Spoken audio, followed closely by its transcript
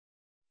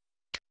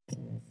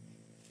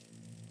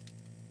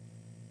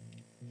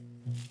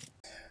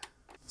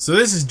So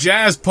this is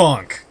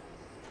Jazzpunk.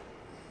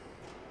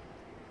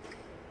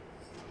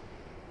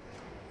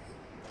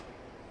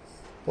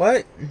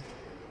 What?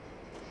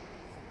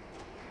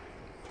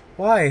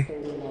 Why?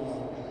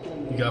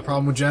 You got a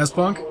problem with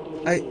Jazzpunk?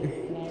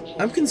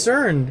 I'm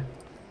concerned.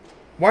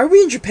 Why are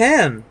we in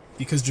Japan?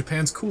 Because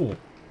Japan's cool.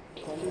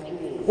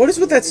 What is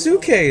with that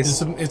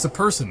suitcase? It's a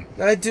person.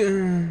 I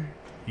do.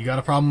 You got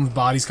a problem with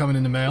bodies coming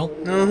in the mail?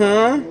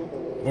 Uh-huh.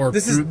 Or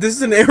this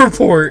is an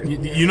airport.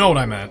 You know what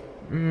I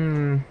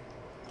meant.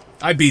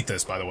 I beat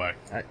this, by the way.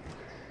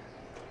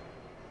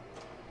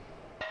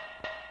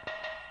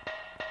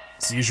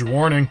 Seize your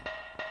warning.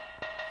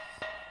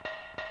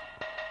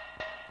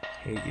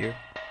 Hate you.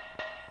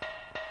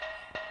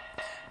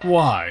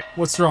 Why?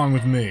 What's wrong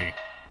with me?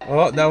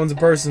 Oh, that one's a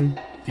person.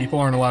 People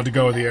aren't allowed to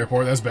go to the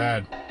airport. That's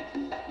bad.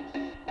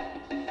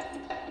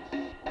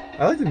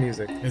 I like the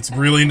music. It's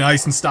really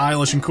nice and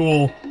stylish and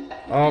cool.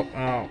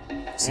 Oh.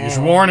 Seize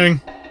your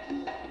warning.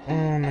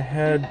 Oh, my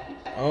head.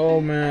 Oh,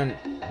 man.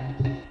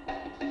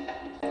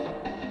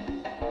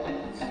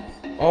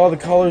 Oh, the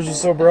colors are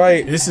so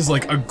bright. This is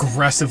like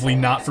aggressively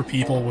not for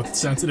people with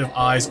sensitive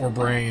eyes or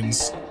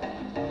brains.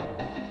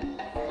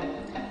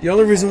 The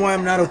only reason why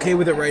I'm not okay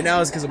with it right now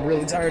is because I'm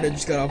really tired. I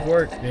just got off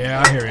work.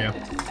 Yeah, I hear you.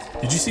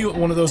 Did you see what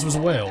one of those was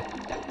a whale?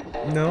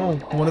 No.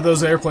 One of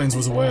those airplanes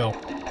was a whale.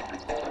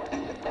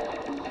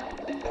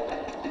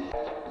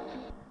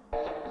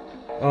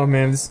 Oh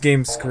man, this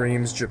game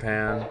screams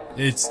Japan.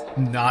 It's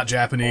not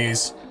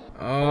Japanese.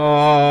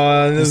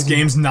 Oh, this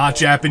game's not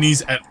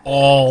Japanese at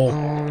all.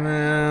 Oh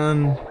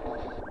man.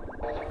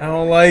 I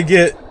don't like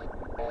it.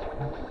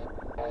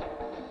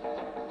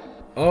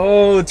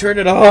 Oh, turn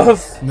it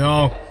off.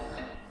 No.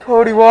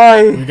 Cody,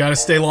 why? You gotta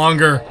stay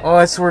longer. Oh,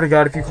 I swear to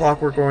God, if you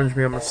Clockwork Orange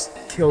me, I'm gonna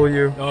kill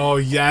you. Oh,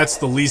 yeah, that's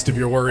the least of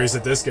your worries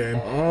at this game.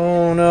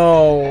 Oh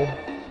no.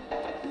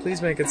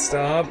 Please make it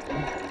stop.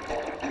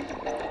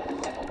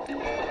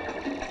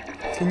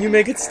 Can you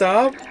make it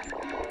stop?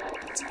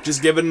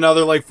 Just give it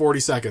another, like, 40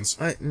 seconds.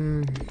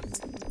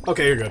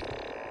 Okay, you're good.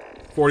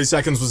 40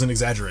 seconds was an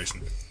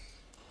exaggeration.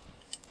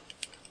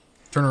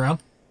 Turn around.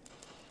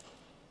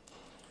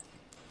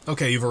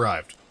 Okay, you've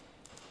arrived.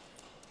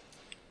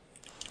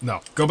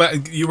 No, go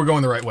back. You were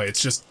going the right way.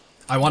 It's just,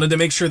 I wanted to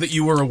make sure that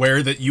you were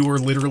aware that you were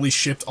literally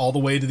shipped all the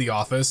way to the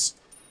office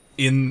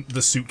in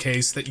the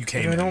suitcase that you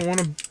came in. I don't want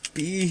to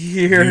be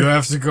here. You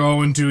have to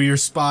go and do your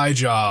spy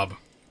job.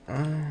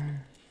 I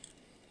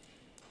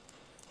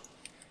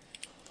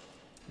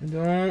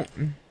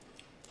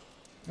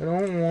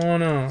don't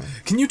wanna.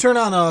 Can you turn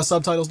on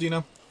subtitles, do you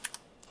know?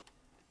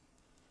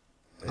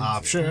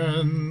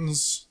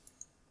 Options.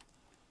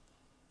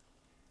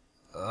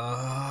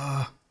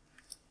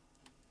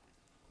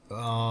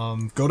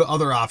 Go to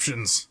other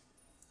options.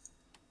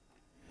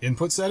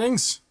 Input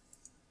settings?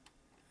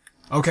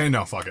 Okay,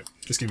 no, fuck it.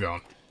 Just keep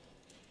going.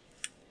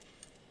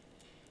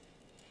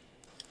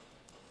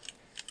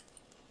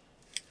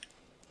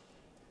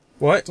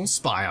 What? Don't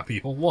spy on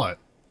people. What?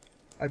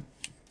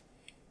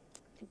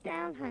 Sit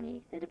down,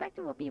 honey. The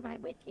director will be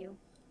right with you.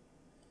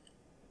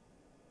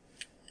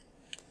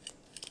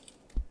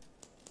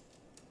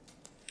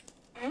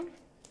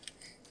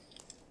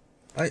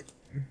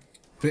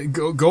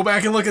 Go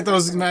back and look at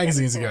those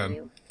magazines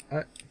again.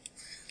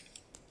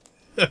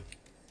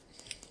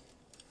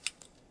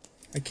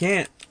 I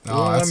can't.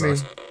 Oh, that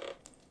sucks.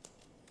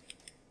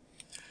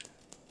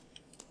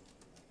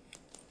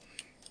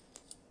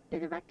 The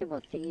director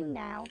will see you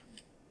now.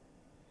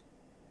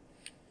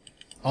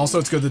 Also,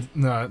 it's good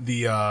that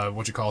the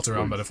what you call it's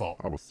around by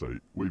default. Have a seat.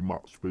 We've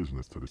much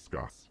business to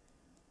discuss.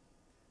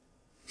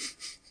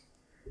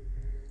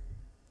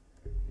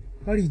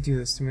 Why do you do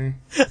this to me?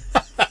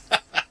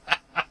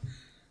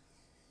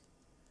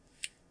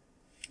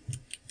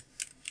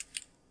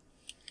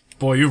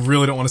 Boy, you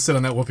really don't want to sit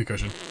on that whoopee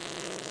cushion.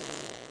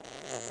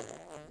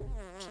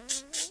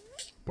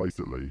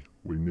 Basically,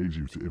 we need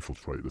you to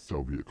infiltrate the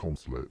Soviet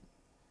consulate.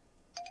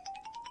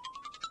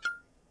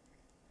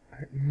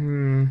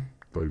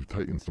 They've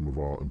taken some of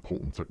our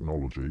important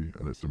technology,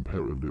 and it's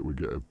imperative that we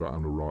get it back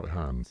in the right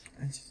hands.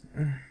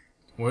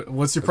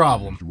 What's your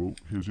problem? As usual,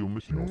 here's your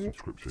mission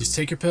subscription. Just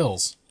take your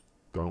pills.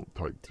 Don't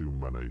take too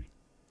many.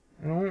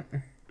 I don't.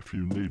 If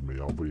you need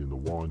me, I'll be in the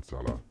wine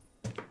cellar.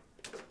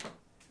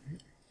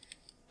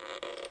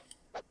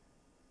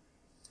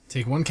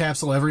 Take one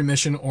capsule every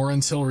mission or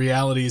until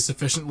reality is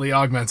sufficiently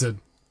augmented.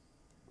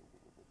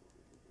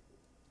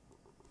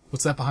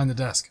 What's that behind the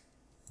desk?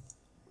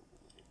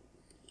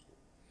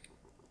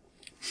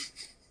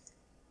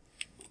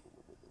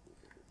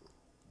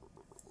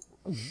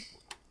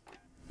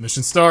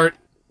 Mission start.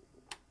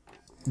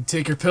 You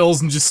take your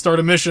pills and just start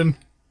a mission.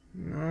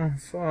 Oh,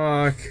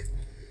 fuck.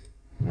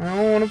 I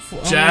don't want to.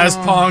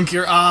 Jazzpunk,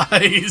 your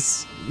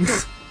eyes.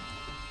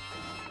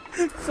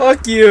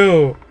 Fuck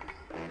you.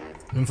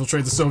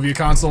 Infiltrate the Soviet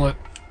consulate.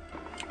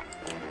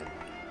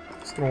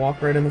 Just gonna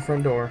walk right in the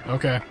front door.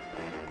 Okay.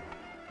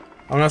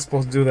 I'm not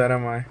supposed to do that,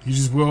 am I? You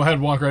just go ahead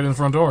and walk right in the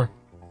front door.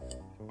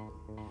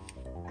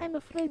 I'm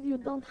afraid you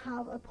don't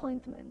have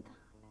appointment.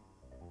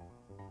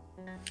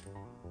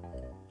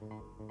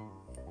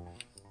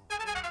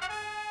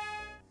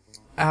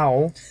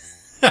 Ow.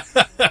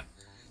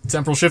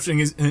 Temporal shifting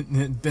has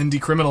been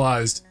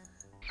decriminalized.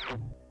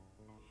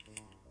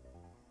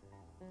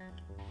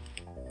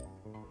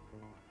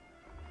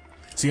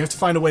 So you have to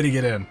find a way to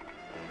get in.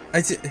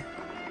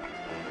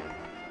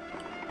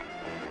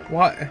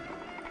 What?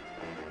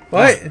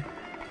 What?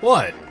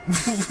 What?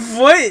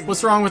 What?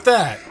 What's wrong with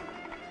that?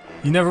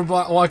 You never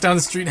walk down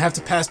the street and have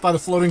to pass by the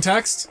floating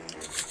text?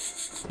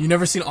 You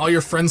never seen all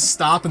your friends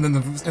stop and then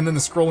the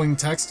scrolling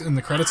text and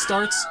the credits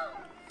starts?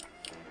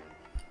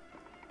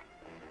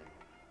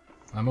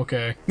 I'm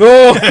okay.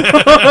 No!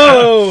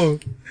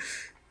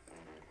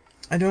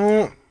 I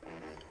don't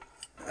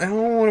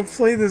want to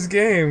play this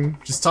game.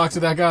 Just talk to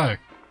that guy.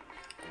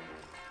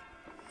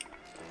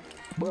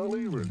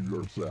 Believe in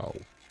yourself.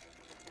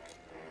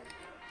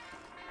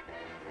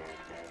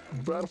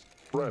 Best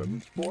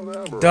friends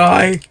forever.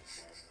 Die!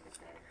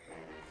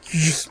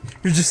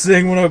 You're just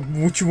saying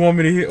what you want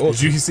me to hear. Oh.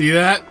 Did you see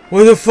that?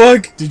 What the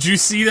fuck? Did you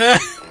see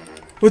that?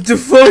 What the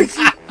fuck?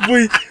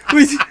 Wait.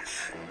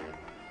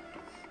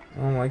 I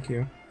don't like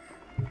you.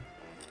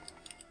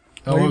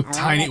 Hello, Wait.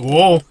 tiny.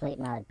 Whoa! Sleep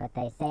mode, but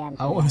they say I'm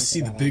I want to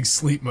see the big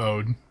sleep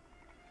mode.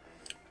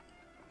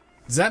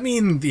 Does that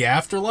mean the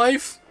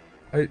afterlife?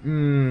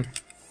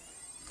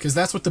 Because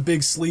that's what the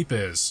big sleep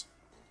is.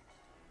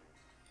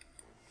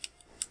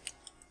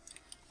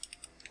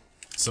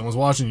 Someone's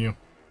watching you.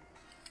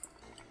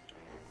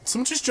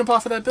 Someone just jump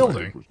off of that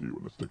building. Was you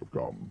in a stick of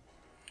gum.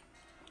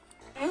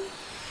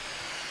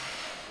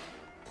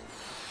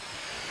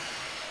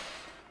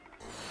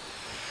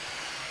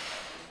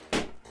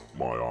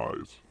 My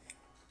eyes.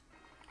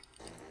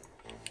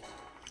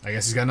 I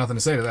guess he's got nothing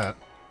to say to that.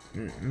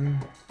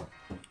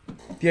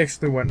 He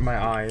actually went in my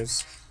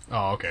eyes.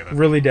 Oh, okay then.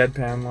 Really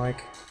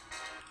deadpan-like.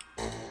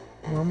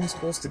 Where am I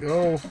supposed to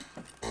go?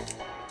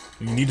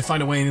 You need to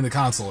find a way into the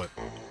consulate.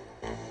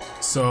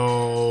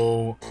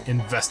 So,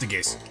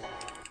 investigate.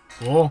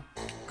 Whoa,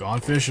 gone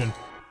fishing.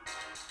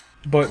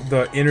 But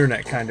the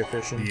internet kind of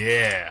fishing.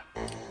 Yeah.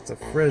 It's a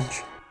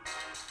fridge.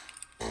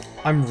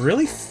 I'm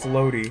really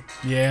floaty.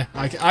 Yeah,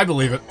 I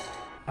believe it.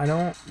 I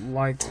don't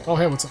like... Oh,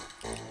 hey, what's up?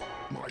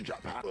 My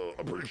jetpack.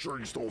 I'm pretty sure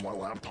you stole my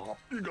laptop.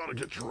 You gotta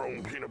get your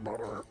own peanut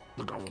butter.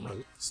 The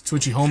government. It's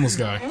twitchy homeless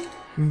guy.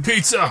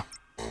 Pizza!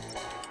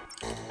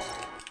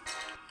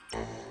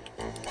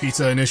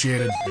 Pizza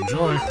initiated.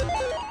 Enjoy.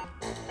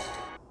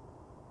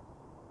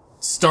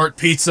 Start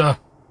pizza.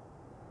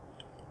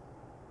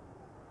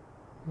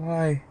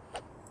 Why?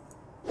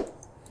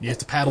 You have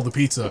to paddle the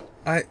pizza.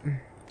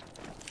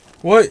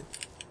 What?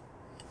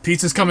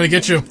 Pizza's coming to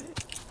get you.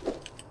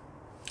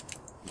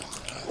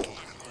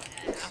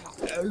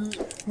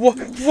 What?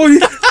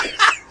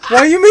 Why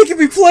are you making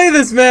me play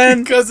this,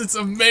 man? Because it's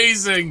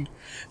amazing.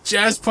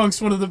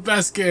 Jazzpunk's one of the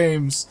best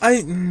games.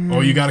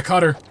 Oh, you got a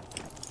cutter.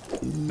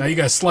 Now you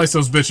gotta slice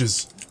those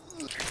bitches.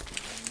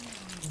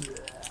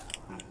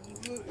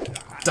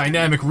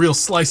 Dynamic, real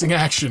slicing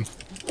action.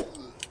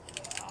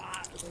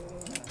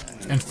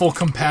 And full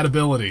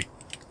compatibility.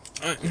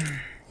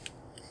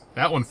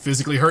 That one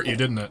physically hurt you,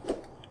 didn't it?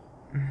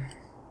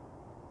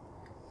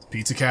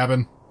 Pizza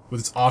Cabin, with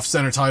its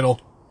off-center title.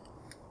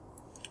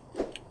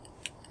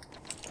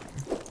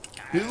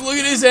 Dude, look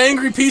at his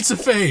angry pizza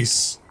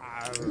face!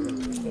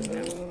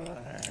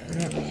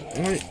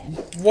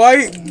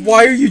 Why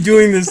are you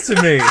doing this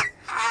to me?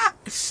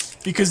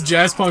 Because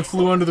Jazzpunk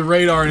flew under the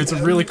radar and it's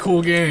a really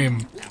cool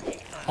game.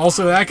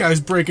 Also, that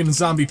guy's breaking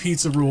zombie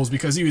pizza rules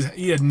because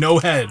he had no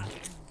head.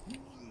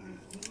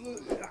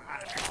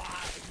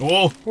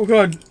 Oh! Oh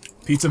god.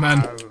 Pizza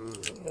Man.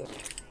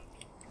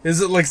 Is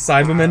it like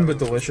Cybermen but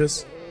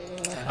delicious?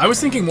 I was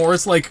thinking more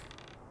it's like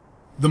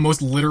the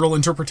most literal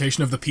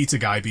interpretation of the pizza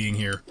guy being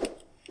here.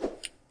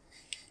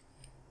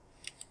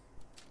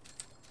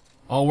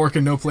 All work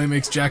and no play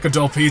makes Jack a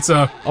dull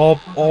pizza.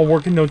 All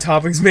work and no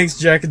toppings makes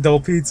Jack a dull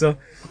pizza.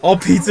 All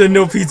pizza and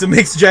no pizza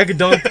makes Jack a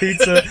dull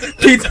pizza.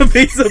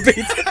 Pizza.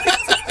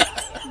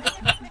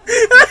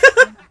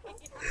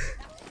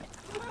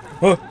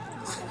 Oh.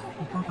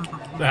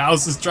 The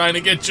house is trying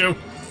to get you.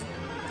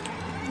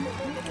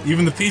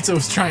 Even the pizza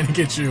was trying to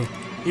get you.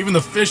 Even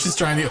the fish is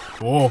trying to get...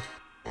 Whoa.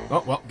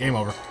 Oh, well, game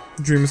over.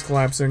 Dream is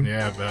collapsing.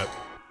 Yeah, I bet.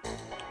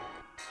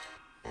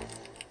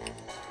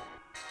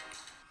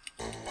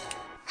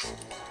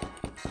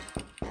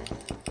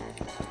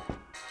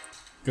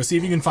 Go see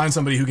if you can find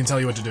somebody who can tell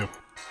you what to do.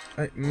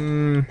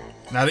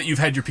 Now that you've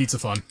had your pizza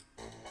fun.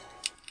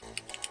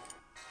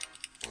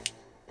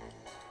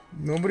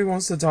 Nobody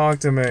wants to talk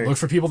to me. Look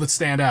for people that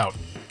stand out.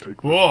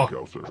 Take Whoa. the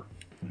degausser.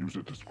 Use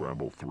it to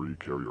scramble 3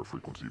 carrier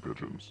frequency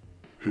pigeons.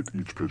 Hit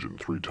each pigeon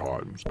 3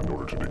 times in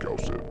order to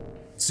degauss it.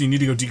 So you need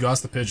to go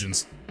degauss the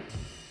pigeons.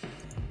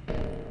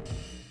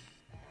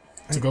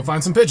 So go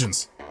find some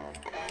pigeons.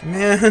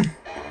 Man.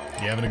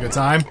 You having a good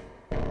time?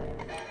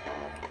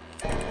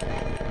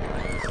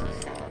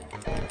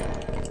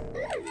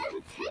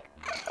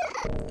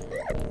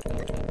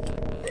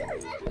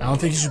 I don't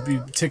think you should be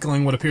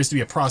tickling what appears to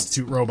be a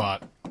prostitute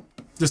robot.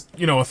 Just,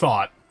 you know, a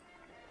thought.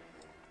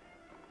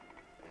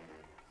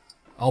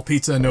 All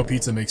pizza and no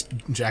pizza makes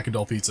Jack a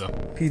dull pizza.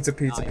 Pizza,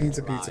 pizza,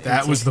 pizza, pizza.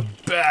 That was the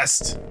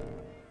best.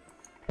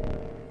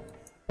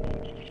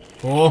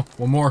 Oh,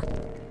 one more.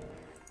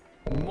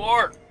 One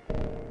more.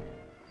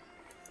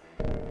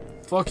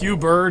 Fuck you,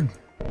 bird.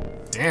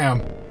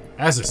 Damn.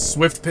 That's a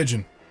swift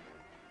pigeon.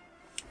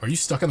 Are you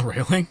stuck on the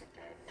railing?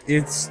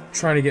 It's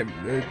trying to get...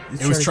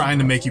 It was trying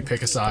to make you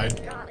pick a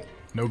side.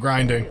 No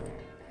grinding.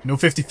 No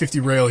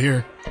 50-50 rail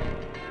here.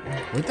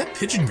 Where'd that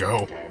pigeon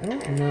go? I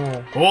don't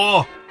know.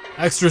 Oh!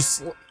 Extra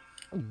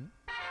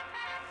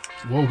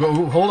Whoa,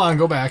 go, hold on,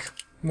 go back.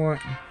 What?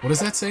 What does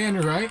that say on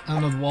your right?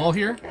 On the wall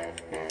here?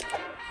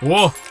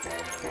 Whoa!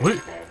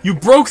 What? You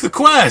broke the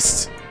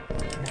quest!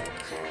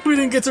 We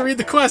didn't get to read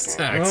the quest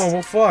text! Oh,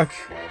 well, fuck.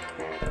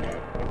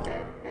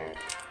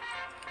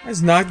 I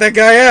just knocked that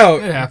guy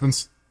out! It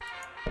happens.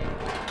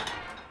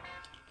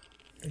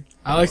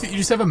 I like that you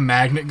just have a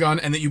magnet gun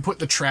and that you put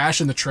the trash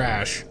in the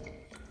trash.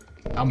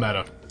 How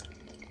meta.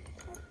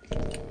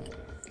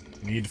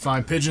 Need to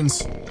find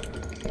pigeons.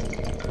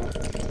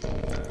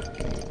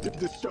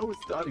 The show is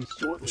starting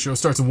shortly. The show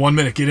starts in 1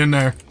 minute. Get in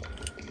there.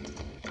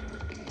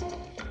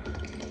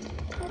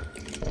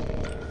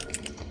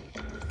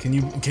 Can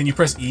you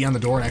press E on the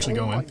door and actually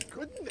go in? My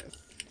goodness.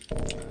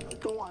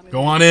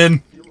 Go on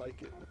in. You like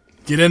it.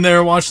 Get in there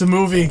and watch the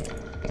movie.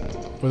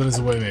 Put it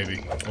away,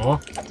 maybe. Oh.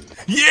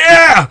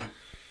 Yeah!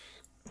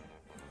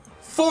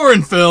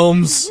 Foreign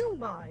films!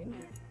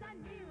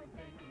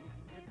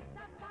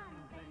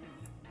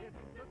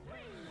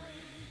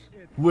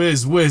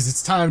 Whiz,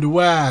 it's time to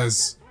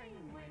waz.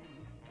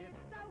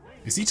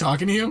 Is he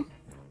talking to you?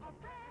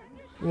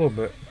 A little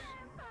bit.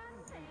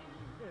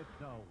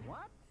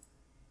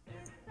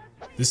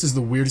 This is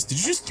the weirdest. Did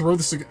you just throw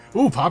the cigar?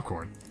 Ooh,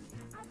 popcorn.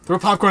 Throw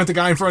popcorn at the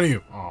guy in front of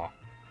you. Oh.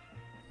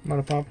 I'm out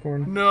of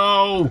popcorn.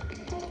 No!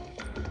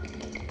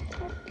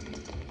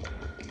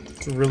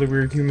 It's a really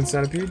weird human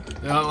centipede.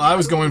 I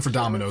was going for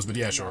Domino's, but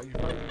yeah, sure.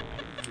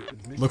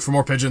 Look for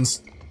more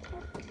pigeons.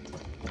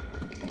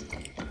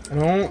 I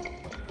don't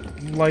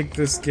like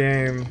this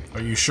game.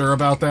 Are you sure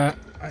about that?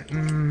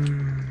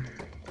 Mm.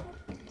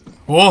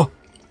 Oh!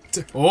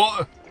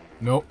 Oh!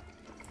 Nope.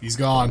 He's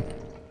gone.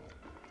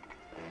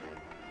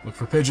 Look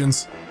for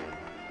pigeons.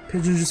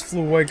 Pigeon just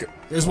flew away.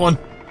 There's one.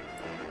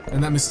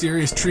 And that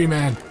mysterious tree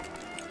man.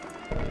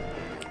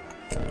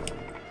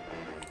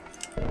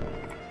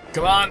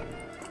 Come on.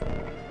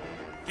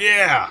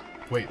 Yeah.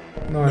 Wait.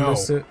 No, I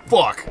missed it.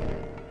 Fuck.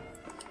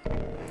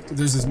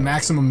 There's this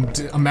maximum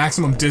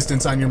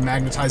distance on your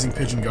magnetizing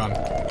pigeon gun.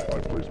 I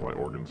placed my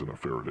organs in a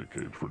Faraday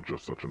cage for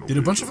just such an occasion. Did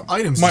a bunch of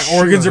items. My just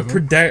organs shoot are out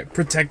of him.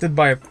 protected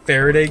by a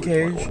Faraday My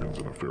cage. organs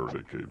in a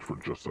Faraday cage for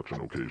just such an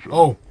occasion.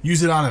 Oh,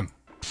 use it on him.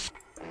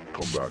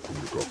 Come back from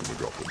your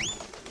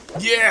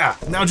MacGuffin. Yeah.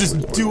 Now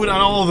just do it on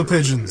all of the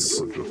pigeons.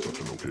 For just such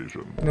an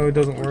occasion. No, it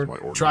doesn't My work.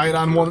 organs Try it in a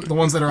on Faraday the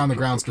ones that are on the cage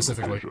ground for just such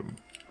an specifically. occasion.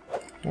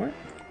 What?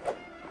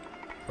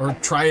 Or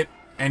try it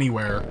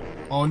anywhere.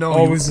 Oh no.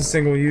 Always a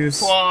single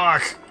use.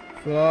 Fuck.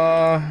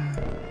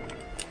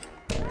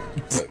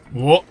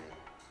 Whoa.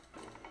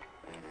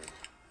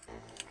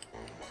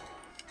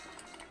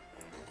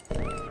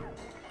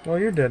 Well,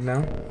 you're dead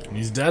now.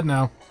 He's dead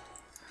now.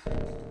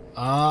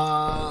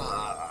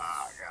 God.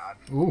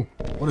 Ooh.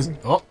 What is it?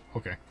 Oh,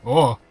 okay.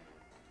 Oh.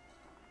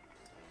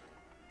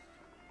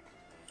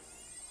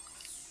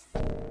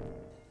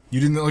 You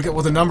didn't look at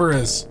what the number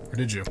is, or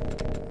did you?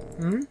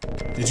 Hmm?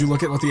 Did you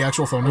look at what the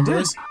actual phone number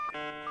did. is?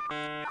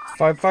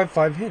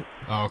 555 hint.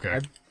 Oh, okay.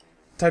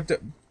 Typed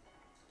it.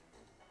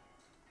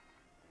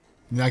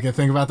 You're not gonna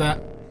think about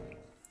that?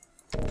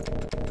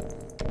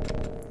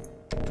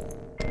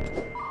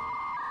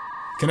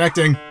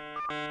 Connecting.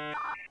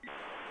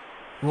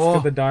 Whoa.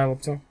 Get the dial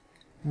up to.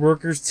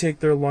 Workers take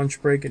their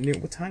lunch break at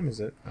noon. What time is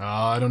it?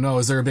 I don't know.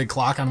 Is there a big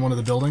clock on one of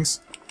the buildings?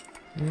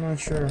 I'm not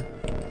sure.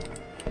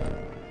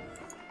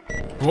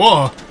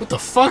 Whoa! What the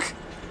fuck?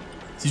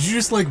 Did you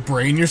just like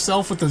brain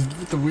yourself with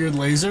the weird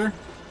laser?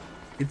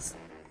 It's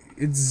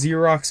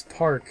Xerox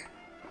Park.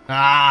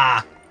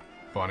 Ah!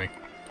 Funny.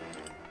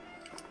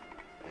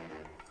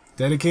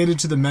 Dedicated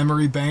to the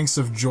memory banks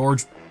of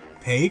George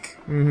Pake?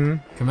 Mm-hmm.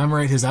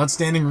 Commemorate his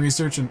outstanding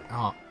research in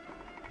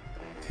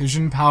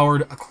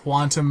pigeon-powered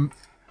quantum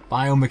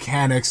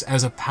biomechanics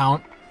as a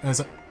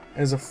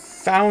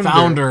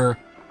founder.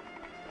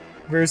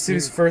 Vera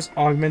City's first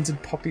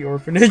augmented puppy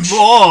orphanage.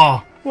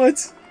 Oh!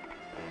 What?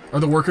 Are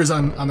the workers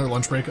on their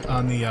lunch break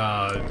on the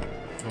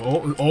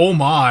oh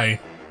my.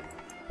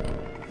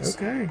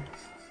 Okay.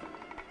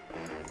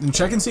 And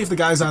check and see if the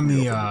guy's on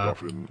the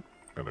MacGuffin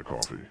and a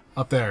coffee.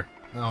 up there.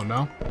 Oh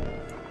no.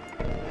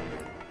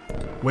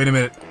 Wait a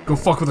minute. Go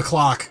fuck with a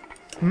clock.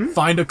 Hmm?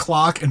 Find a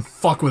clock and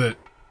fuck with it.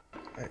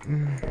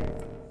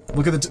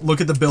 Look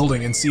at the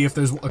building and see if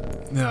there's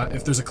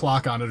a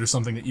clock on it or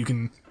something that you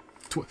can.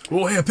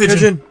 Oh hey, a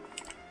pigeon.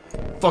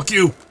 Fuck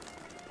you.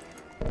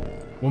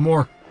 One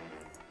more.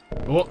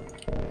 Oh,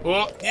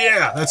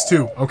 yeah, that's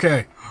two.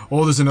 Okay.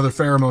 Oh, there's another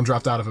pheromone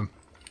dropped out of him.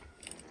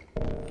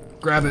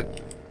 Grab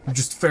it. You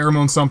just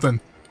pheromone something.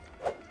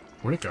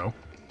 Where'd it go?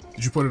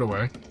 Did you put it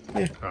away?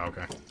 Yeah. Oh,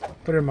 okay.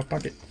 Put it in my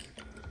pocket.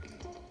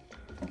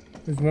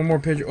 There's one more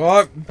pigeon.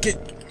 Oh,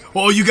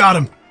 Oh, you got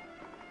him!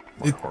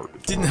 It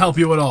heart. didn't help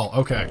you at all.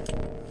 Okay.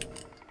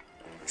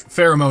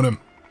 Pheromone him.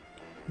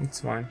 it's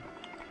fine.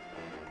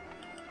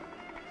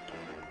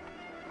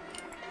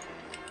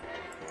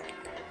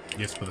 You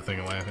have to put the thing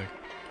away, I think.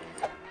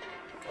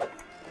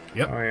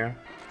 Yep. Oh yeah.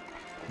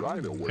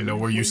 I know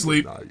where you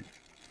sleep.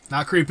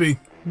 Not creepy.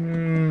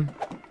 I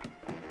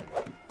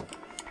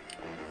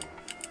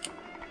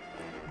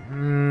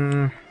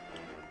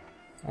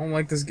don't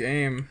like this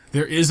game.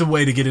 There is a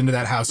way to get into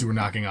that house you were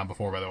knocking on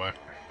before, by the way.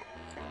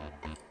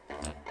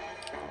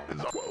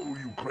 Whoa,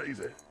 you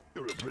crazy.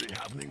 You're a pretty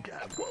happening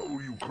cat. Whoa,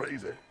 you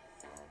crazy.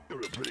 You're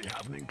a pretty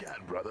happening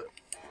cat, brother.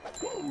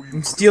 Whoa, you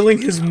I'm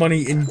stealing his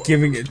money and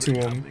giving it to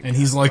him. And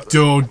he's like,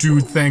 dude,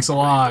 thanks a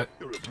lot.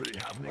 You're a pretty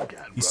happening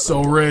cat, He's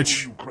so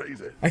rich. you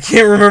crazy. I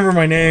can't remember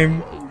my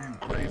name. Whoa,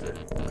 you crazy.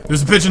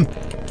 There's a pigeon.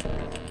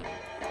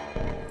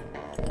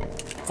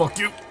 Fuck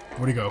you.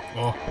 Where'd he go?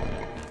 Oh.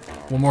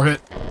 One more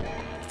hit.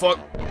 Fuck.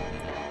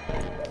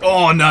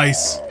 Oh,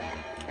 nice.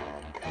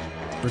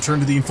 Return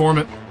to the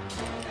informant.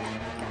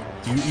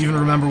 Do you even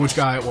remember which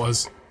guy it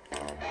was?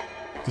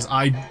 Because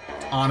I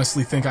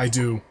honestly think I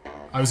do.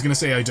 I was gonna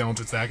say I don't.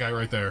 It's that guy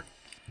right there.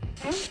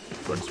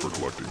 Thanks for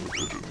collecting the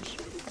pigeons.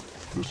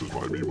 This is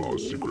my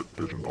Mima's secret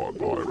pigeon pot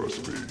pie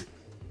recipe.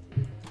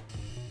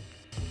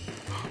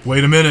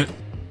 Wait a minute.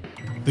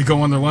 They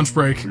go on their lunch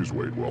break. Please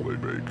wait while they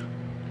bake.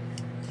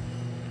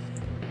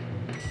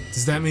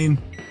 Does that mean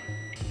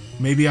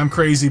maybe I'm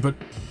crazy, but...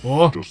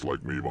 Oh, Just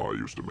like Mima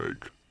used to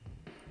make.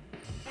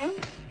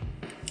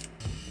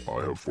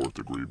 I have 4th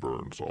degree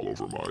burns all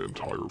over my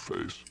entire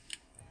face.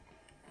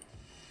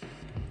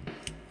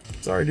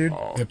 Sorry, dude.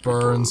 it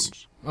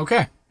burns.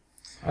 Okay.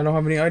 I don't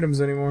have any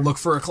items anymore. Look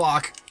for a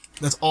clock.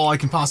 That's all I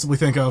can possibly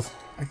think of.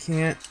 I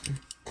can't.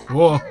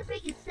 Whoa.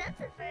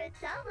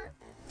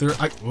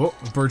 Oh,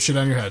 bird shit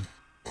on your head.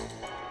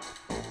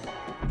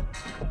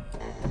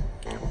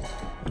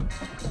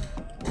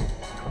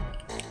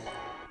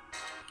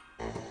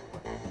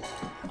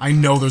 I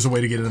know there's a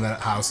way to get into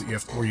that house that you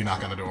have where you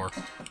knock on the door.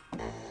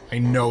 I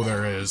know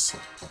there is.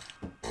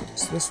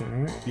 It's this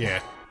one, right?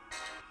 Yeah.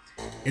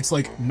 It's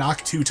like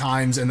knock 2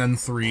 times and then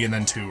 3 and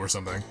then 2 or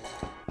something.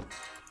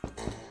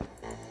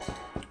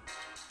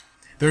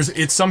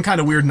 It's some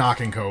kind of weird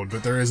knocking code,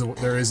 but there is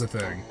a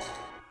thing.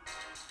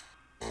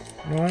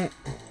 No.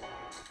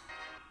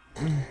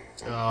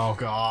 Oh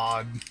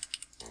god.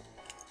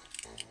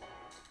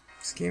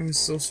 This game is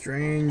so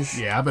strange.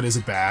 Yeah, but is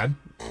it bad?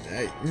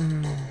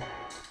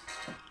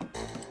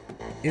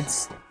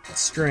 It's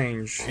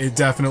strange. It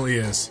definitely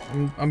is.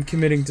 I'm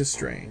committing to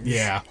strange.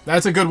 Yeah,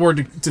 that's a good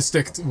word to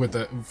stick with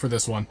for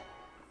this one.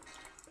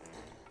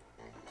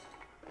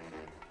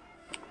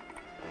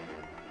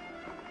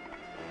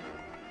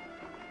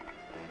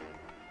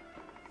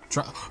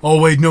 Oh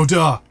wait, no,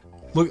 duh.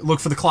 Look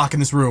for the clock in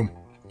this room.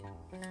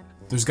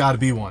 There's got to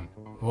be one.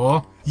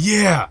 Oh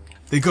yeah,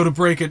 they go to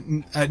break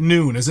at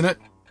noon, isn't it?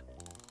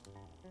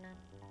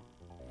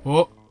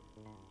 Oh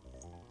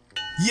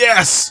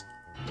yes.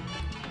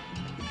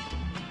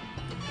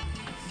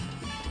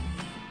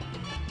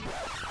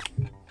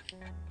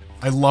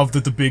 I love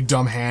that the big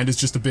dumb hand is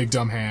just a big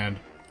dumb hand.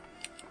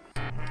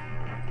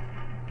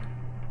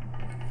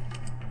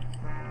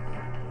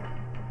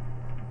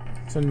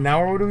 So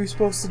now what are we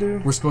supposed to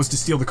do? We're supposed to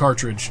steal the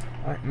cartridge.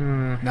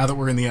 Now that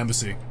we're in the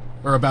embassy.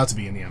 Or about to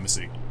be in the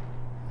embassy.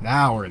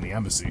 Now we're in the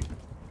embassy.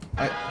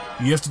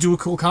 You have to do a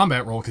cool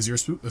combat roll because you're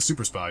a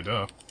super spy,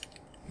 duh.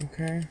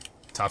 Okay.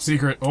 Top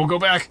secret. Oh, go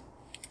back!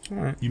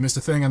 Alright. You missed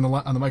a thing on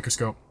the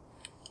microscope.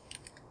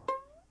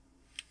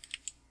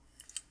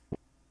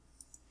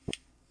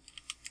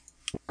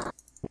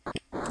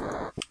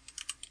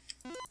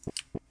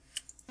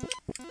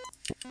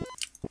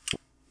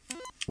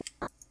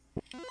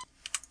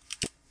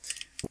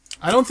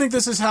 I don't think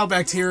this is how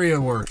bacteria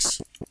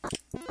works.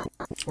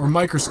 Or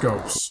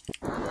microscopes.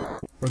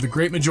 Or the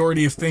great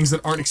majority of things that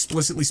aren't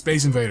explicitly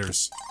Space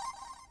Invaders.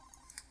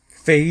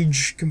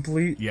 Phage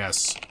complete?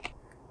 Yes.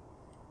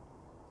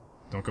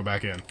 Don't go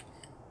back in.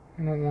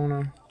 I don't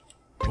wanna.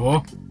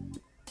 Oh.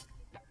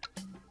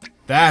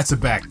 That's a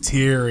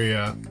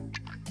bacteria.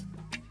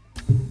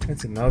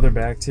 That's another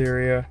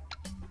bacteria.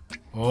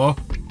 Oh.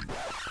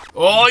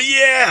 Oh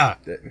yeah!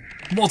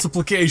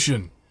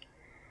 Multiplication.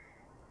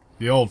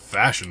 The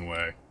old-fashioned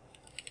way.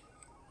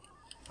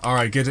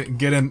 Alright, get in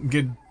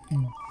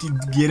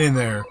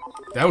there.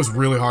 That was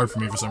really hard for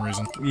me for some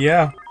reason.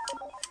 Yeah.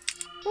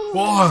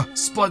 Whoa!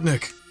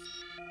 Sputnik!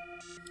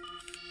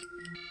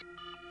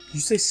 Did you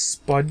say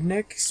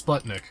Spudnik?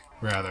 Sputnik,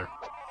 rather.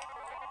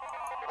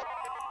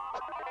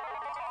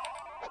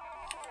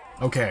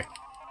 Okay.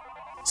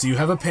 So you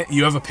have a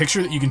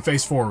picture that you can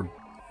face forward.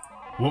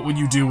 What would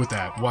you do with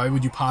that? Why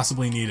would you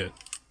possibly need it?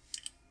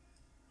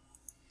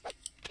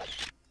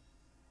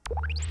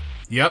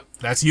 Yep,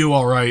 that's you,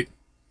 alright.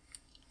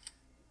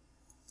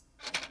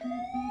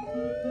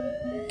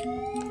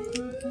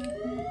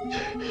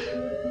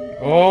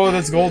 Oh,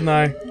 that's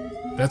Goldeneye.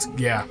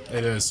 Yeah,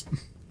 it is.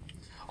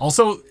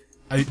 Also,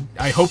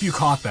 I hope you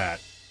caught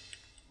that.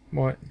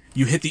 What?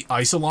 You hit the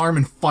ice alarm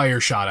and fire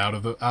shot out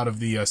of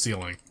the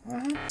ceiling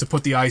to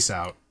put the ice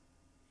out.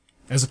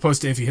 As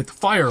opposed to if you hit the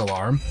fire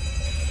alarm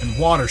and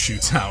water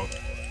shoots out.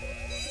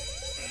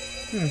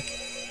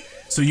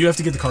 So you have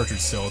to get the cartridge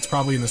still. It's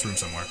probably in this room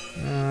somewhere.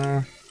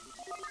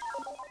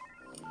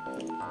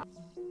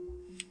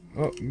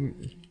 Oh.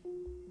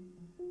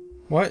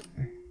 What?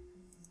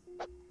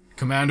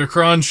 Commander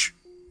Crunch.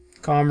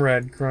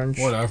 Comrade Crunch.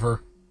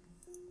 Whatever.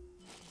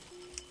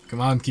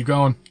 Come on, keep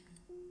going.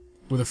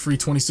 With a free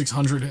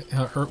 2600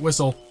 hertz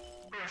whistle.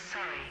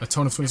 A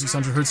tone of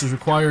 2600 hertz is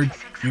required.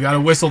 You got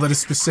a whistle that is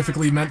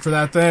specifically meant for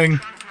that thing.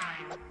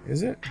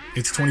 Is it?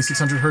 It's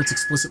 2600 hertz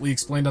explicitly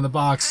explained on the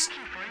box.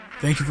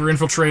 Thank you for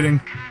infiltrating.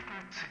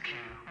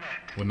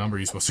 What number are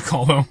you supposed to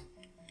call, though?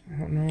 I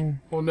don't know.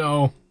 Oh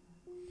no.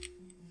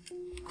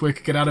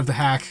 Quick, get out of the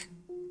hack.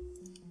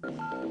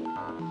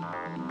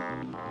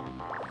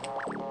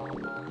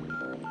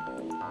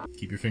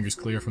 Keep your fingers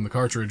clear from the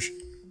cartridge.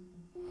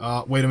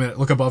 Wait a minute.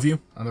 Look above you,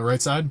 on the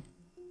right side.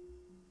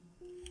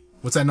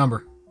 What's that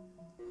number?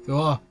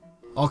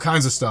 All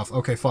kinds of stuff.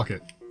 Okay, fuck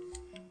it.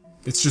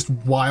 It's just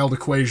wild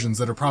equations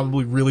that are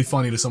probably really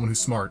funny to someone who's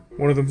smart.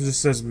 One of them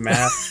just says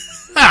math.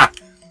 Ha!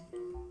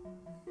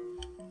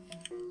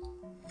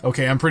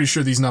 Okay, I'm pretty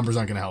sure these numbers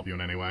aren't going to help you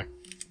in any way.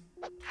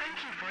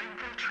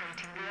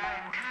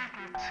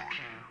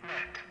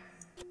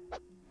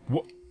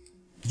 What?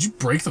 Did you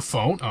break the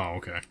phone? Oh,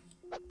 okay.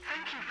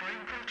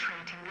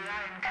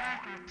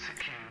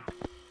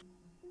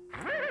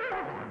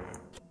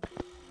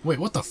 Wait,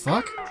 what the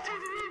fuck?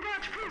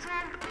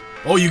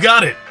 Oh, you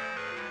got it!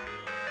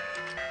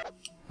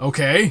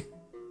 Okay.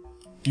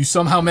 You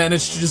somehow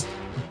managed to just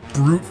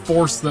brute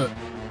force the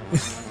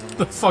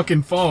the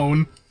fucking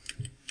phone.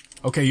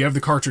 Okay, you have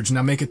the cartridge.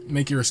 Now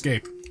make your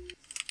escape.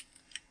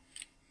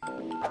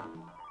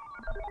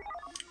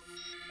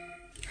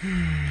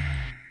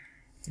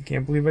 I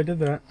can't believe I did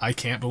that. I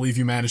can't believe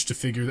you managed to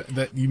figure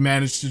that you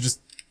managed to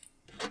just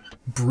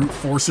brute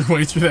force your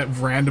way through that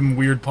random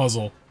weird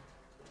puzzle.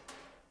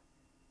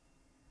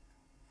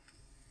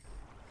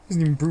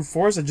 Isn't even brute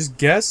force, I just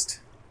guessed.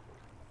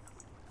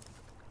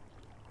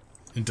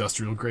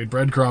 Industrial grade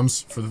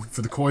breadcrumbs for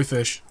the koi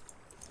fish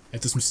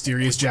at this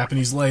mysterious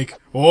Japanese lake.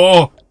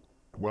 Oh!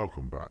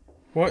 Welcome back.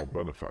 What? Our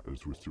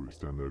benefactors wish to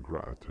extend their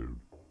gratitude.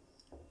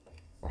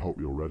 I hope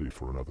you're ready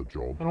for another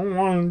job. I don't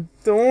want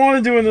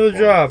to do another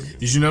job.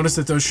 Did you notice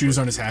that those shoes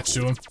aren't attached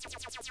to him?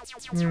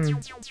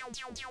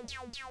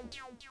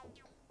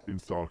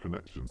 Inside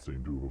connections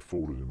seem to have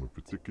afforded him a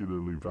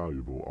particularly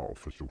valuable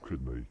artificial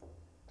kidney.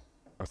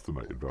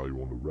 Estimated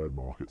value on the red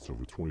market's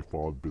over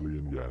 25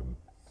 billion yen.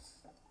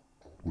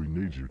 We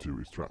need you to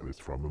extract this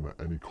from him at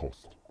any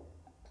cost.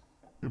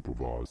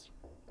 Improvise.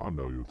 I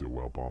know you'll do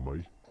well by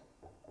me.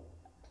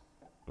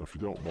 If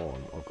you don't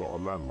mind, I've got a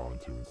landline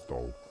to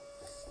install.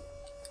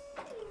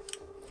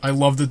 I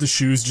love that the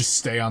shoes just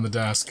stay on the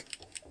desk.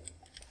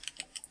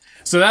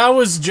 So that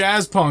was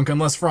Jazzpunk,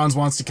 unless Franz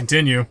wants to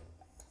continue.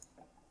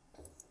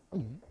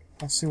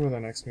 I'll see where the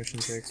next mission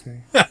takes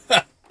me.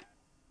 I'm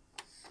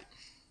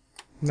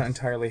not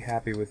entirely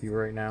happy with you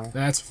right now.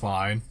 That's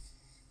fine.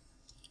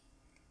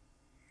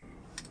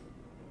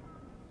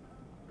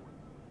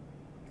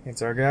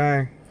 It's our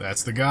guy.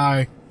 That's the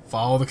guy.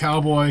 Follow the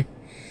cowboy.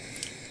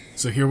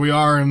 So here we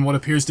are in what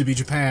appears to be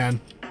Japan.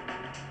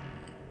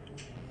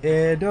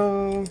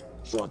 Edo.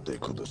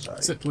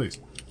 Sit,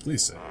 please.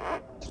 Please sit.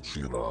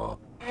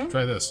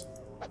 Try this.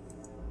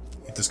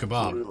 Eat this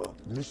kebab.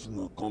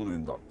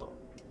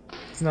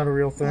 It's not a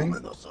real thing.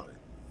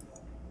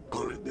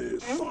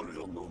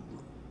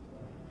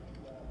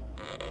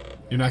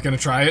 You're not gonna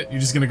try it? You're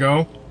just gonna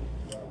go?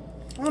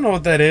 I don't know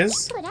what that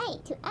is.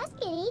 Polite to ask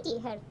a lady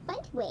her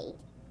front weight.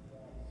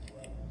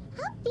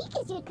 How big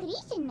is your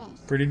creation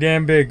nest? Pretty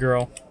damn big,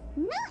 girl.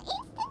 No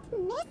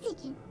instant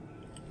messaging.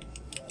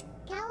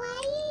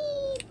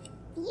 Kawaii.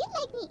 Do you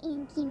like me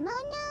in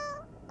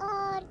kimono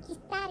or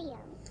kistario?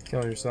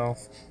 Kill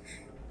yourself.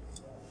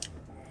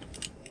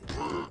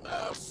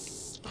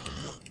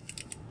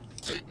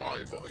 Take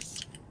my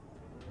voice.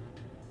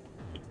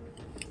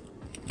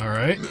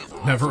 Alright.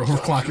 Never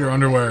overclock your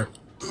underwear.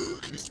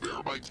 Can you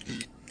spare my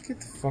tea? Get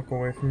the fuck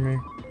away from me.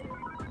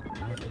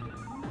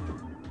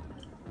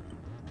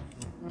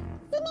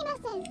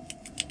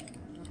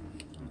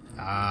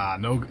 Ah,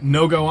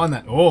 no go on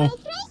that. Oh. My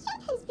friend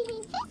shop has been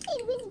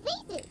infested with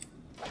vases.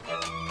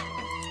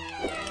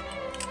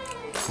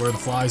 Where are the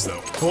flies,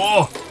 though?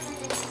 Oh!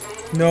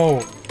 No.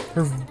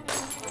 Her...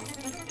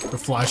 The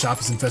fly shop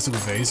is infested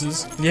with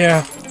vases?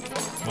 Yeah.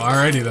 Well,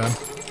 alrighty then.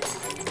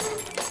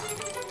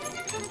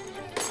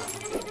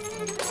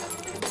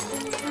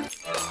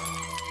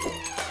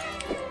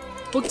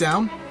 Look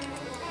down.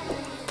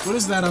 What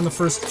is that on the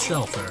first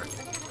shelf there?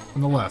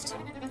 On the left.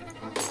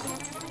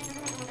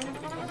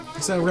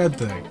 What's that red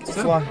thing? Is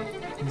that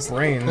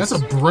Brains. That's a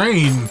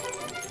brain.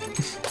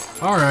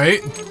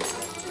 Alright.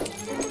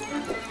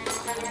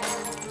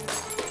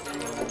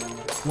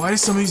 Why do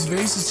some of these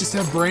vases just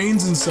have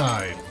brains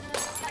inside?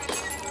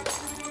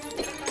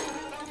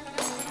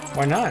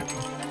 Why not?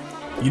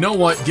 You know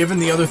what? Given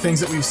the other things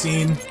that we've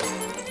seen,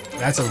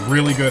 that's a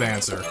really good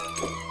answer.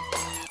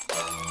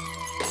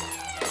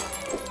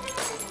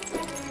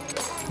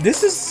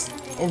 This is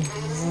a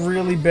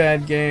really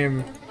bad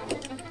game.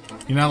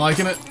 You not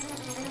liking it?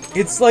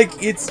 It's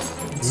like, it's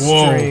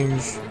Whoa.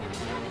 strange.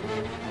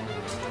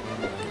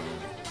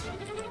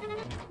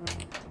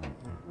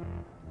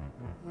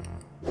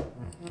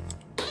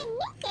 I'm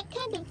not that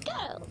kind of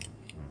girl.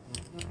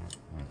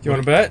 Do you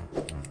want to bet?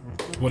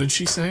 What did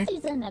she say?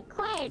 She's an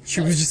acquired She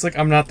was just like,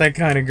 I'm not that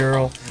kind of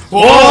girl.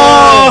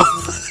 Whoa!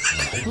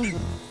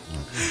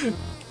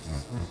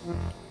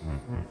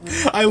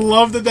 I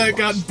love that that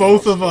got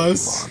both of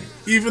us,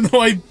 even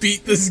though I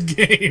beat this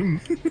game.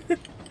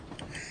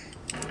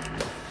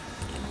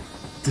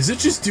 Does it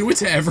just do it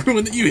to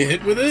everyone that you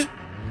hit with it?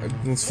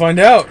 Let's find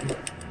out.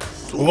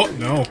 Oh,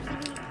 no.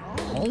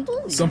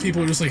 Some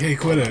people are just like, hey,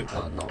 quit it.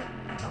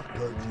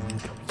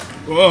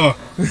 Oh,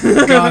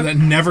 God, that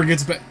never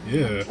gets back.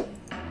 Yeah.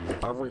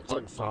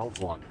 Everything sounds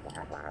like...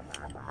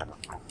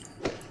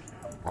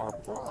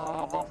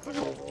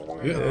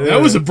 Yeah, that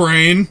was a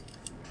brain.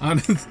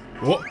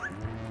 What?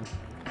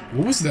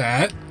 What was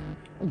that?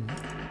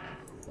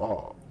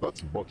 Ah,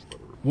 that's much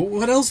better.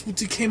 What else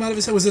came out of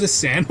his head? Was it a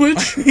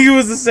sandwich? He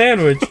was a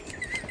sandwich.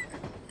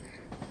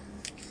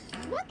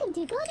 Welcome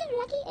to Golden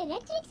Rocky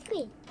Electric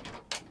Squid.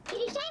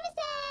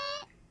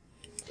 Kirishima-san!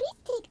 Please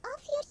take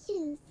off your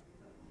shoes.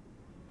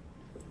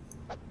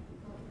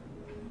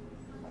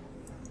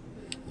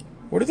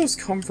 Where do those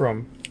come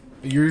from?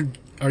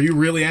 Are you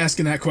really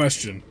asking that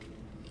question?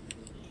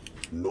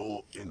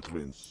 No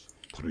entrance,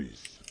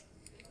 please.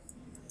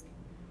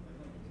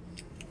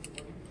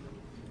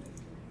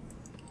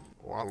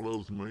 Oh, I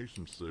love me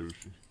some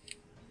sushi.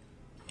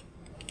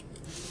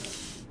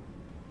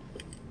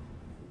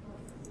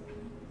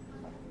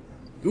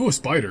 Ooh, a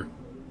spider.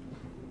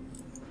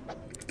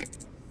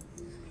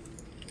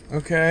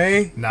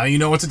 Okay. Now you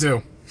know what to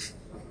do.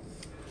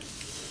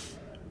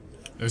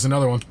 There's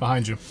another one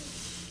behind you.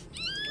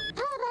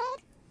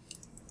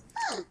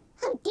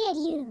 How dare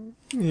you?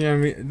 Yeah, I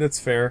mean, that's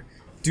fair.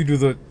 Due to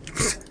the...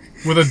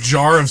 With a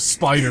jar of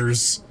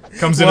spiders.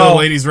 Comes into Well- the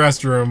ladies'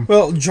 restroom.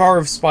 Well, jar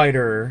of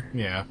spider.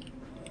 Yeah.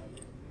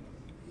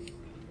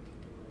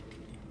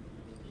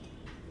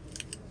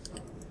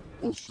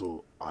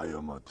 Also, I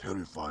am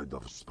terrified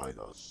of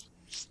spiders.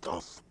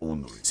 Stuff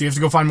only. So you have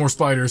to go find more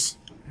spiders.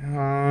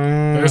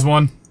 There's There's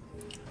one.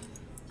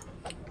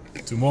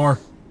 Two more.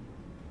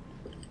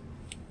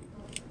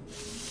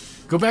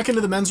 Go back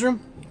into the men's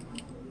room.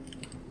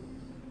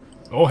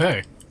 Oh,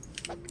 hey.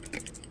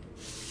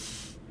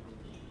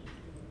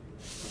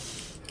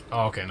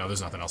 Oh, okay, no,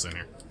 there's nothing else in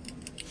here.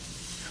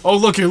 Oh,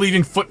 look, you're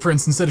leaving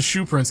footprints instead of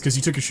shoe prints because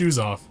you took your shoes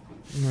off.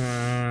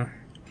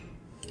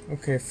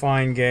 Okay,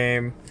 fine,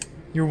 game.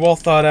 You're well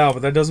thought out,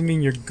 but that doesn't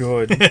mean you're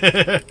good.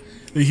 The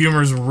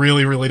humor is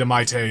really, really to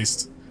my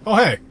taste. Oh,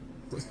 hey.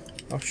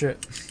 Oh,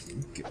 shit.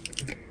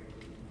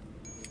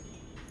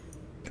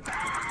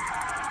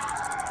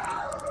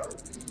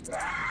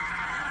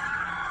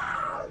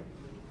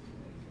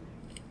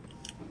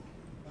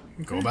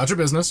 Go about your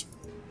business.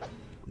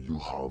 You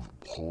have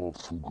poor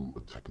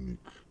fugu technique.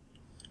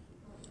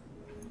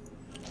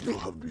 You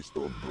have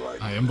bestowed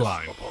brightness I am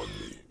blind. upon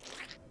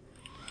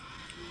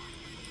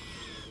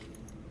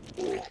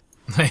me.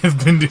 I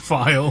have been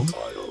defiled.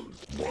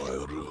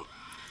 Wild.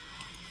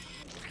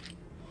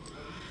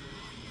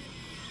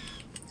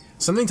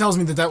 Something tells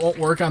me that that won't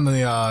work on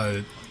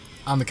the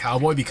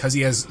cowboy because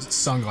he has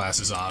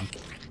sunglasses on.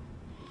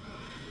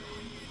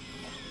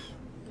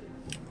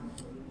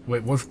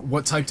 Wait,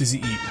 what type does he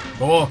eat?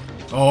 Oh,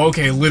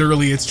 okay.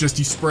 Literally, it's just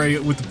you spray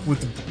it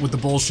with the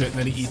bullshit, and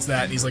then he eats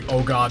that, and he's like,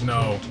 oh god,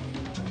 no.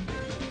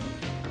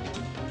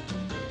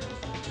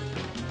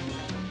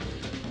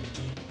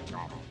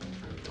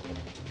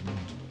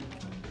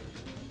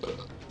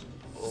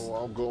 Oh,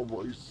 I'll go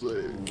what you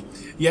say.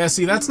 Yeah,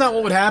 see, that's not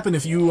what would happen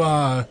if you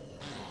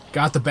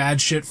got the bad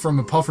shit from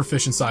a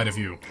pufferfish inside of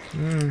you.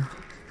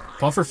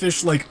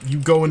 Pufferfish, like, you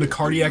go into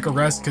cardiac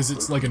arrest because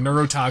it's like a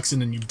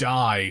neurotoxin and you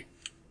die.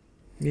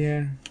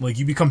 Yeah. Like,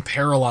 you become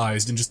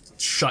paralyzed and just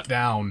shut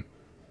down.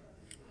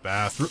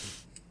 Bathroom?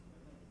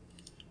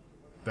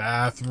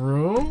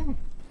 Bathroom?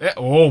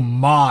 Oh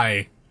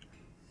my.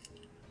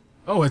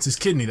 Oh, it's his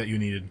kidney that you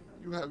needed.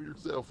 You have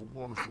yourself a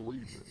wonderful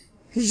evening.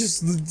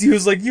 He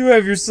was like, you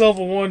have yourself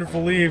a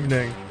wonderful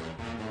evening.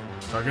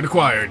 Target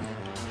acquired.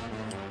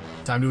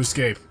 Time to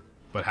escape.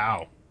 But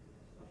how?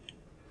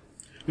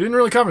 We didn't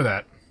really cover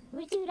that.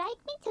 Would you like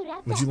me to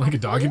wrap Would that you like a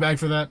up for doggy you? bag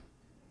for that?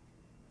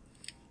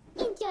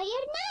 Enjoy your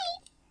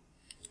night.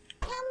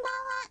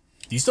 Kambawa.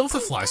 Do you still have the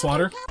fly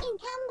swatter? In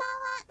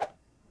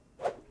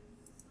Kambawa.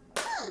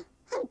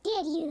 How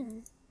dare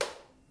you?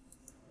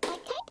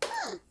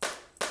 Okay.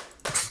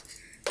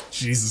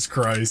 Jesus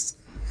Christ.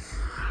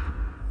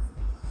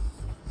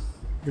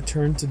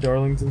 Return to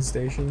Darlington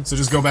Station. So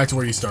just go back to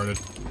where you started.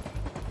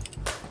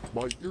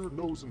 My ear,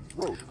 nose, and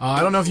throat.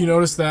 I don't know if you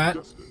noticed that.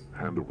 Justin,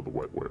 hand over the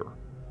wetware,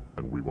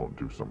 and we won't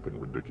do something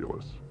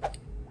ridiculous.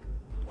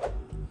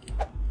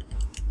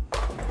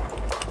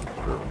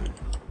 Spare me.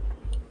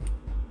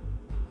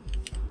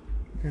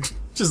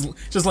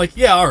 Just like,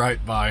 yeah,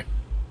 alright, bye.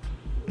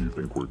 You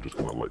think we're just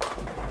gonna, like,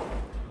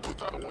 put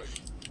that away?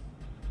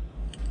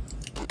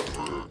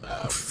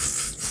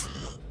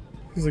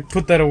 He's like,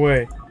 put that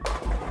away.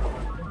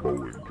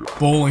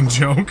 Bowling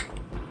joke.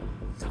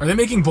 Are they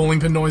making bowling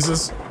pin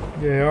noises? Yeah,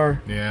 they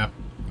are. Yeah,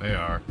 they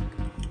are.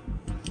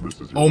 This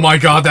is Oh my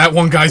god, that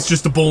one guy's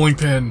just a bowling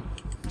pin.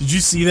 Did you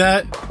see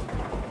that?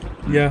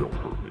 Yeah. Don't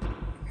hurt me.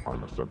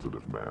 I'm a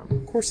sensitive man.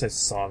 Of course I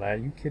saw that.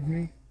 You kidding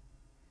me?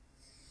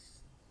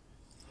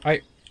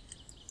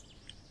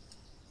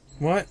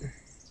 What?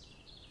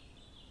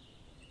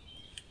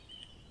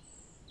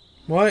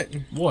 What?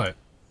 What?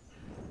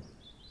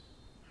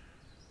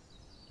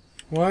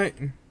 What?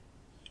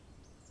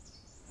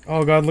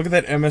 Oh god, look at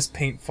that MS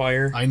Paint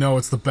fire. I know,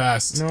 it's the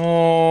best.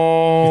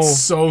 No. It's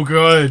so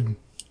good.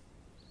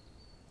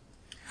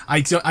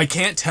 I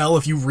can't tell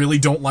if you really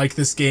don't like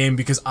this game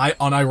because I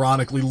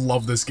unironically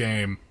love this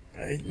game.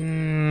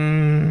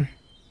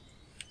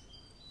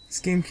 This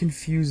game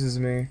confuses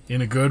me.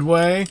 In a good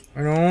way?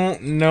 I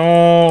don't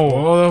know.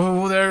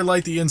 Oh, there,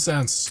 light the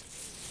incense.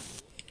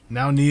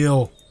 Now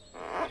kneel.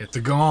 Hit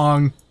the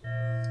gong.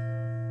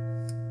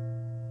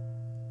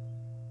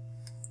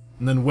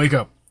 And then wake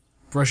up.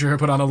 Brush your hair,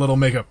 put on a little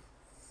makeup.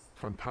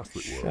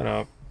 Fantastic work. Shut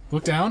up.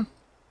 Look down.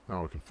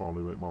 Now I can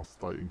finally make my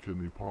steak and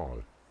kidney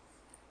pie.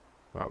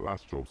 That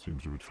last job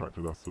seems to have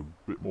attracted us a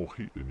bit more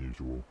heat than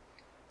usual.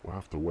 We'll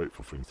have to wait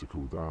for things to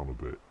cool down a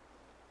bit.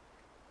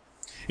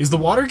 Is the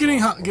water getting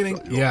hot? I'll set you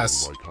up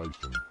Yes. on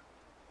location.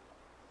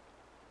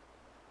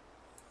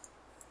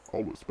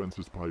 All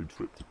expenses paid,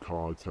 trip to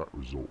Kai Tech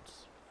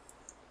Resorts.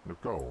 Now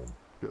go on,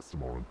 get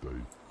some R&D.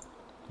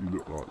 You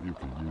look like you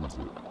can use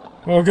it.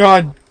 Oh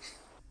god.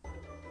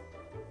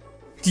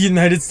 The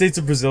United States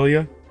of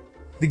Brasilia?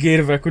 The Gate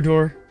of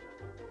Ecuador?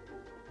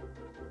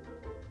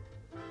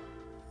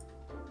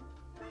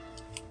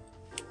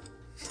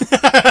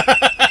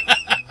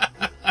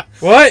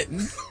 What?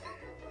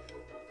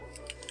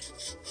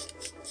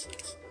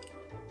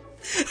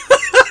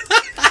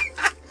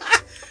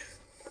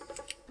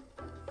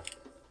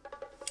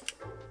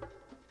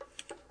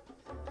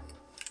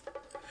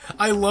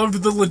 I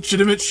loved the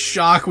legitimate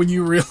shock when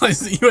you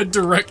realized that you had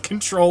direct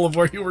control of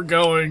where you were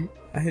going.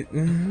 And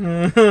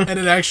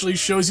it actually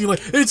shows you,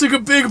 like, it took a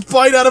big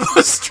bite out of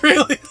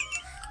Australia.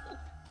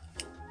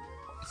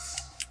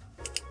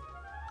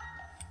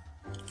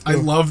 I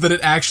love that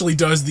it actually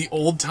does the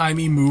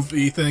old-timey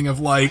movie thing of,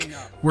 like,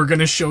 we're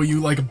gonna show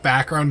you, like,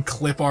 background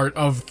clip art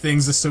of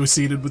things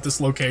associated with this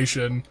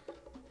location.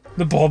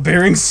 The ball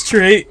bearing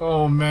straight.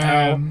 Oh,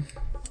 man.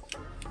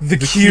 The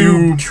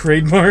cube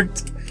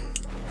trademarked.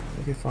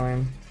 Okay,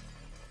 fine.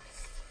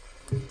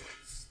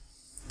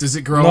 Does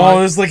it grow No,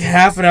 on? it's like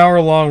half an hour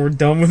long. We're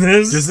done with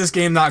this. Does this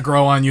game not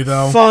grow on you,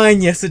 though?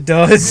 Fine, yes it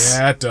does.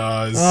 Yeah, it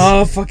does.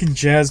 Oh, fucking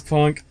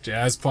Jazzpunk.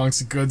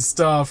 Jazzpunk's good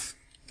stuff.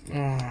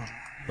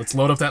 Let's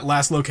load up that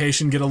last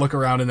location, get a look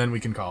around, and then we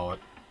can call it.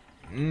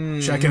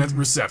 Check in at the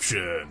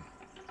reception.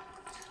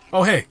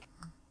 Oh, hey.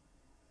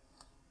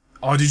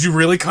 Oh, did you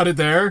really cut it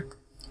there?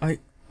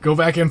 Go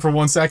back in for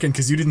 1 second,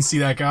 because you didn't see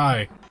that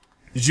guy.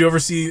 Did you ever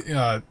see,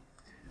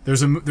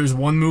 there's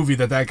one movie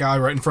that guy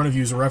right in front of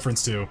you is a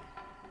reference to.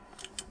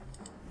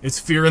 It's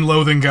Fear and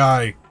Loathing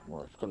Guy.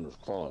 My skin is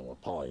crawling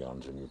with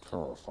polygons and you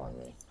terrify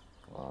me.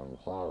 I'm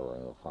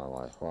floundering to find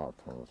my spot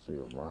from the sea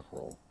of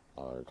mackerel.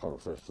 I caught a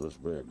fish this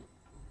big.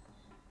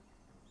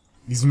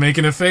 He's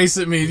making a face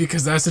at me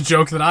because that's a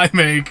joke that I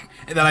make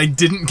and that I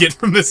didn't get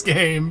from this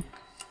game.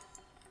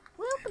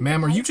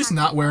 Ma'am, are you just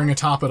not wearing a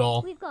top at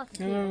all? We've got the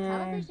cable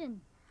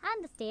television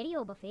and the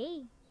stereo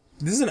buffet.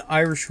 This is an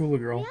Irish hula We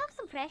girl. have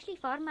some freshly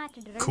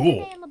formatted drinks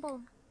Cool.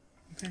 available.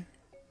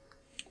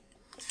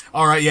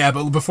 Alright, yeah,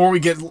 but before we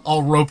get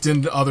all roped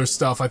into other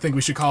stuff, I think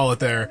we should call it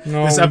there.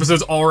 No. This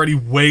episode's already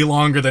way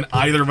longer than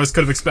either of us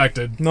could have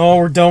expected. No,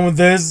 we're done with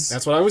this.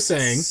 That's what I was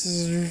saying. This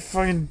is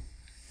fucking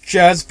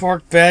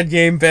Jazzpunk, bad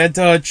game, bad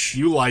touch.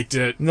 You liked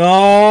it.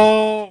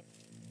 No.